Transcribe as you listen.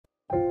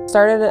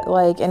Started it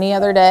like any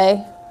other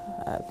day.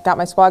 Got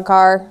my squad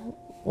car,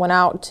 went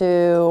out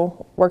to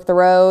work the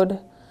road.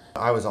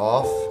 I was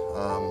off.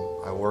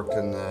 I worked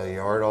in the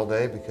yard all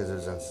day because it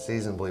was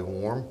unseasonably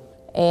warm.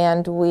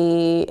 And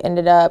we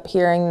ended up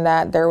hearing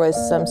that there was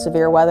some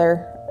severe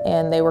weather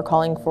and they were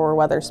calling for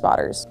weather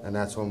spotters. And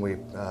that's when we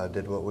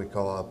did what we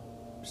call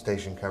a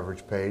station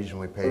coverage page, and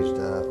we paged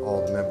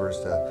all the members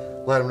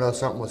to let them know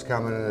something was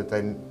coming and that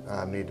they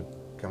need to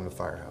come to the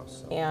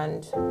firehouse. So.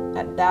 And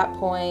at that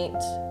point,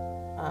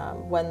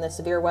 when the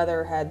severe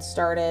weather had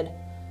started,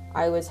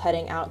 I was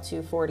heading out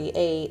to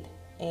 48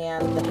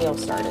 and the hail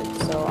started,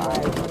 so I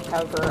took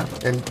cover.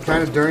 And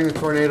kind of during the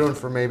tornado and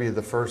for maybe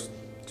the first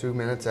 2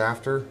 minutes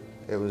after,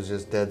 it was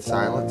just dead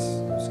silence.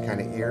 It was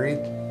kind of eerie,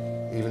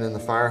 even in the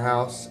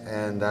firehouse,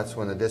 and that's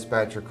when the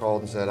dispatcher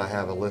called and said, I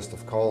have a list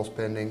of calls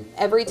pending.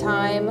 Every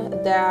time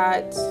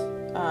that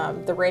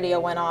the radio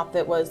went off,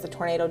 it was the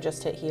tornado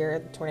just hit here,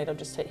 the tornado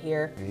just hit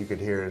here. And you could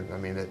hear it, I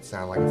mean, it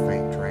sounded like a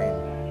faint train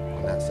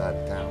on that side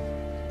of town.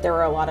 There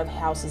were a lot of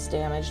houses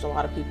damaged, a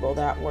lot of people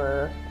that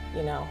were,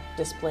 you know,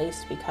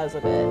 displaced because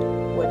of it,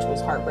 which was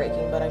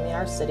heartbreaking. But I mean,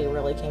 our city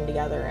really came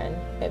together and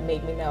it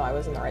made me know I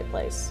was in the right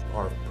place.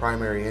 Our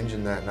primary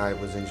engine that night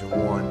was engine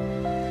 1,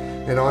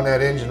 and on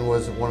that engine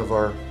was one of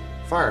our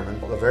firemen.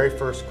 The very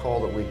first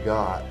call that we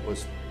got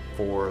was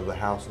for the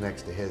house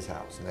next to his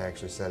house, and they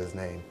actually said his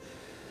name.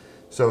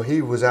 So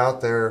he was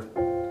out there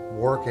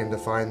working to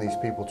find these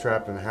people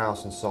trapped in the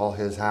house and saw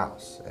his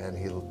house, and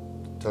he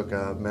took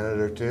a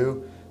minute or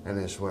two and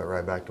then just went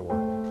right back to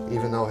work.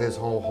 Even though his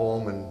whole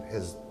home and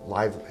his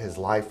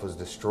life was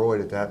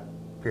destroyed at that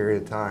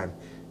period of time,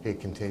 he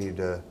continued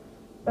to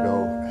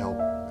go help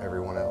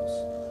everyone else.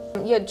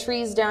 You had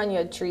trees down, you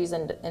had trees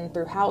in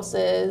through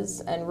houses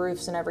and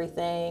roofs and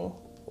everything.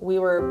 We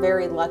were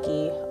very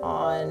lucky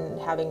on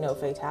having no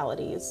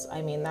fatalities.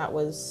 I mean, that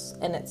was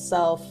in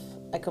itself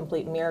a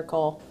complete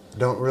miracle.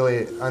 Don't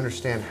really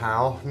understand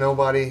how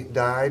nobody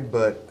died,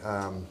 but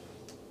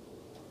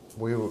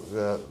we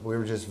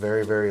were just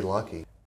very, very lucky.